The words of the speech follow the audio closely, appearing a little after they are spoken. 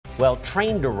Well,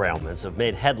 train derailments have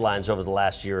made headlines over the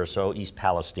last year or so, East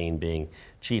Palestine being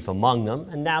chief among them,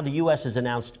 and now the U.S. has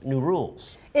announced new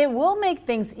rules. It will make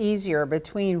things easier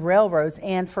between railroads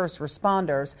and first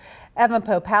responders. Evan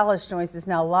Popalis joins us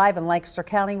now live in Lancaster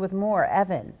County with more.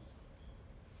 Evan.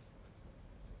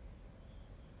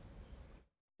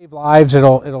 Lives,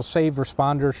 it'll save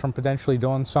responders from potentially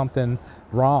doing something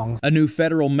wrong. A new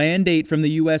federal mandate from the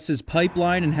U.S.'s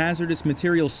Pipeline and Hazardous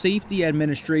Materials Safety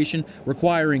Administration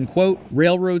requiring, quote,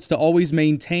 railroads to always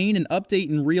maintain and update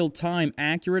in real time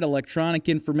accurate electronic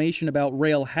information about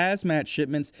rail hazmat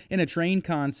shipments in a train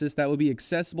consist that will be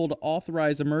accessible to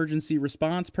authorized emergency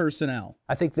response personnel.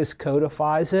 I think this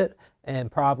codifies it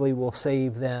and probably will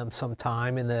save them some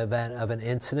time in the event of an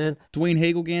incident. Dwayne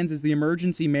Hagelgans is the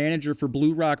emergency manager for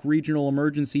Blue Rock Regional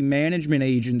Emergency Management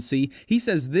Agency. He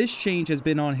says this change has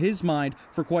been on his mind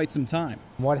for quite some time.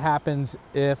 What happens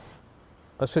if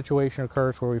a situation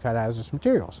occurs where we've had hazardous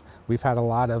materials? We've had a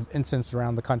lot of incidents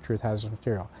around the country with hazardous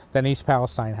material. Then East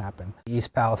Palestine happened.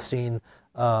 East Palestine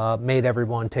made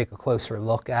everyone take a closer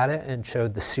look at it and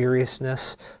showed the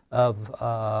seriousness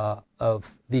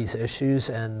of these issues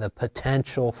and the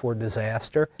potential for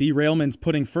disaster. Derailments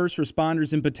putting first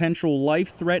responders in potential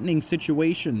life-threatening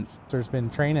situations. There's been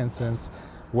train incidents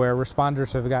where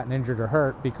responders have gotten injured or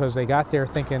hurt because they got there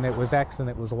thinking it was X and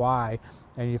it was Y,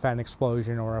 and you've had an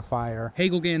explosion or a fire.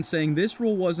 Hagelgans saying this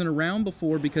rule wasn't around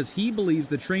before because he believes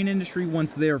the train industry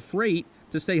wants their freight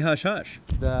to stay hush-hush.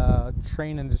 The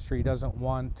train industry doesn't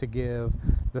want to give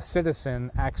the citizen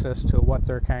access to what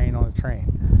they're carrying on the train.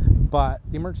 But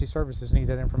the emergency services need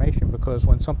that information because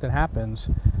when something happens,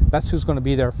 that's who's going to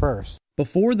be there first.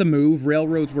 Before the move,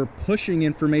 railroads were pushing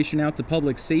information out to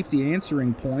public safety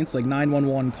answering points like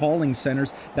 911 calling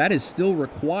centers. That is still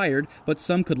required, but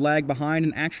some could lag behind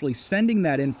in actually sending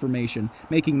that information,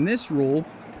 making this rule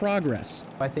progress.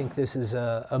 I think this is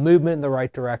a movement in the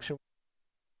right direction.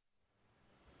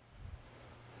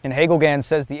 And Hagelgans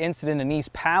says the incident in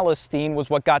East Palestine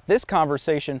was what got this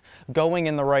conversation going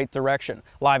in the right direction.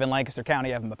 Live in Lancaster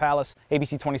County, Evan Popalis,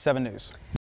 ABC 27 News.